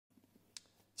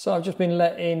So I've just been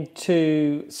let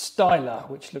into Stylar,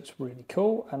 which looks really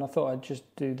cool, and I thought I'd just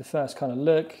do the first kind of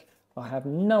look. I have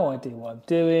no idea what I'm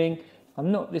doing.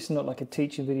 This is not like a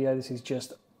teaching video, this is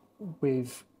just,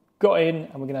 we've got in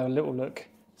and we're gonna have a little look.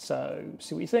 So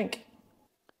see what you think.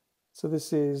 So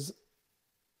this is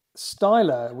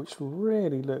Stylar, which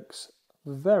really looks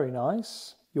very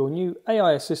nice. Your new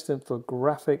AI assistant for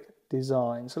graphic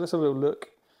design. So let's have a little look.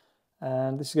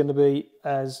 And this is going to be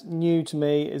as new to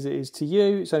me as it is to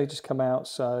you. It's only just come out,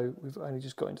 so we've only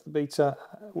just got into the beta,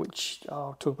 which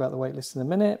I'll talk about the waitlist in a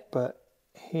minute. But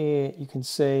here you can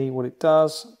see what it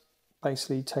does.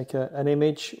 Basically take an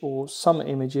image or some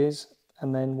images,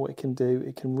 and then what it can do,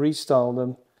 it can restyle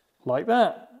them like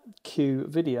that. Cue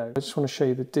video. I just want to show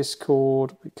you the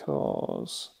Discord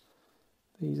because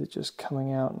these are just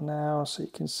coming out now, so you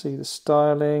can see the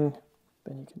styling.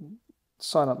 Then you can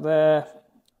sign up there.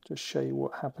 Just show you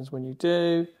what happens when you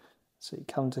do. So you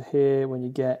come to here when you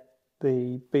get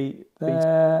the beat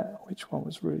there. Which one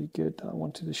was really good that I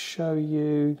wanted to show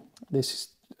you? This is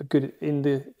a good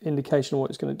indication of what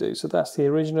it's going to do. So that's the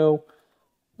original,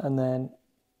 and then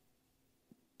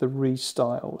the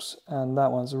restyles, and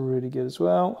that one's really good as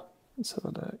well. Let's have a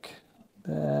look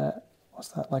there. What's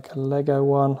that, like a Lego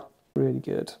one? Really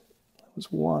good. There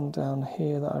was one down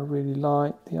here that I really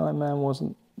liked. The Iron Man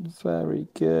wasn't very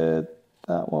good.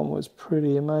 That one was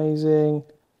pretty amazing.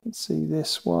 Let's see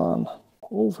this one.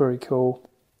 All very cool.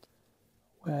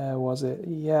 Where was it?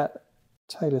 Yeah,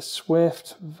 Taylor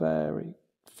Swift. Very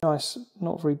nice.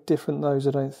 Not very different those,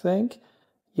 I don't think.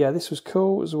 Yeah, this was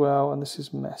cool as well. And this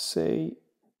is messy.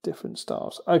 Different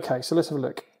styles. Okay, so let's have a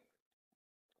look.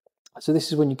 So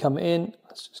this is when you come in.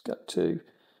 Let's just go to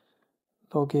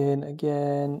log in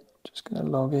again. Just going to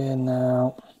log in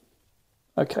now.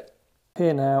 Okay,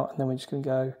 here now. And then we're just going to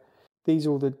go. These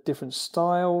are all the different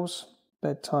styles: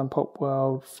 bedtime, pop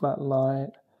world, flat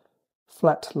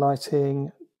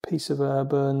lighting, piece of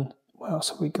urban. What else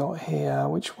have we got here?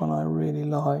 Which one I really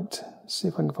liked? Let's see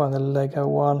if I can find the Lego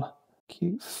one.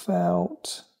 Cute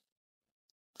felt.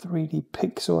 3D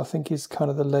pixel, I think, is kind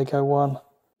of the Lego one.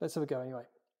 Let's have a go anyway.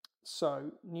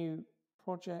 So, new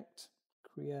project,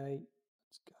 create.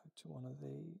 Let's go to one of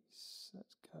these.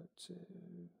 Let's go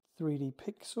to 3D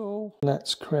pixel.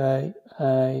 Let's create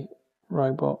a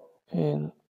robot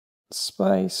in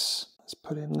space. Let's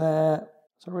put in there.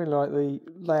 So I really like the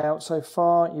layout so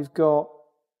far. You've got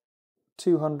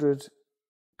 200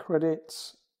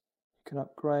 credits. You can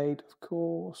upgrade, of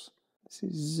course. This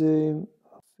is zoom,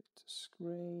 fit to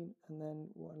screen, and then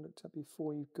what I looked at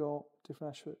before, you've got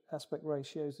different aspect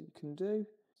ratios that you can do.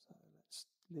 So let's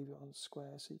leave it on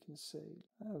square so you can see.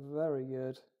 Oh, very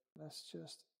good. Let's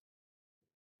just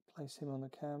place him on the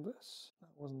canvas. That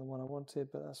wasn't the one I wanted,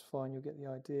 but that's fine, you'll get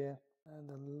the idea. And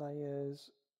the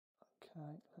layers,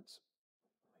 okay, let's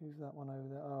move that one over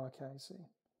there. Oh, okay, see.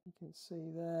 You can see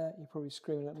there, you're probably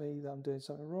screaming at me that I'm doing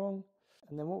something wrong.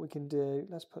 And then what we can do,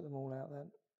 let's put them all out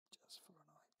then, just for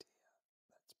an idea.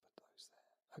 Let's put those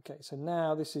there. Okay, so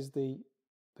now this is the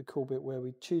cool bit where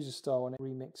we choose a style and it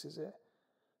remixes it.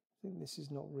 I think this is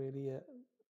not really a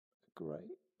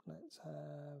great. Let's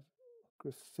have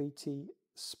graffiti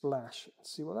splash and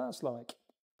see what that's like.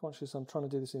 Conscious I'm trying to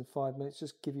do this in 5 minutes,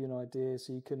 just give you an idea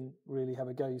so you can really have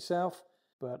a go yourself.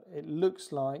 But it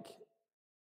looks like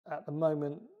at the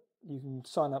moment you can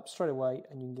sign up straight away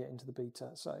and you can get into the beta.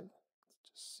 So let's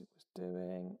just see what it's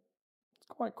doing. It's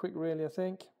quite quick really, I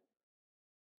think.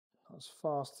 Not as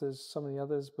fast as some of the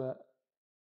others, but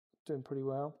doing pretty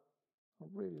well. I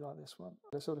really like this one.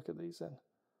 Let's have a look at these then.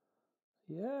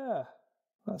 Yeah.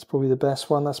 That's probably the best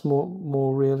one. That's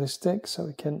more realistic, so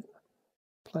we can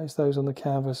place those on the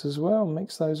canvas as well,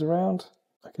 mix those around.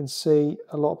 I can see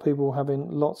a lot of people having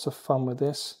lots of fun with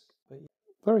this.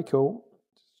 Very cool.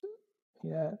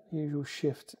 Yeah, usual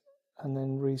shift and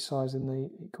then resizing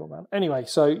the equal amount. Anyway,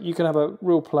 so you can have a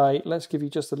real play. Let's give you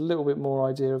just a little bit more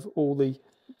idea of all the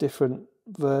different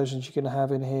versions you can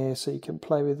have in here, so you can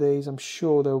play with these. I'm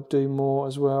sure they'll do more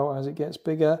as well as it gets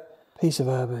bigger. Piece of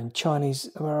urban, Chinese,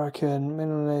 American,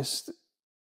 minimalist,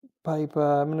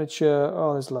 paper, miniature.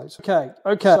 Oh, there's loads. Okay.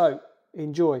 So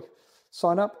enjoy.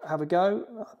 Sign up, have a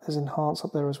go. There's enhance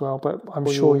up there as well, but I'm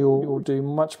sure you'll do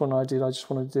much more than I did. I just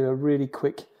wanted to do a really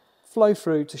quick flow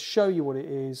through to show you what it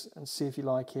is and see if you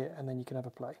like it, and then you can have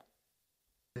a play.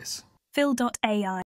 Phil.ai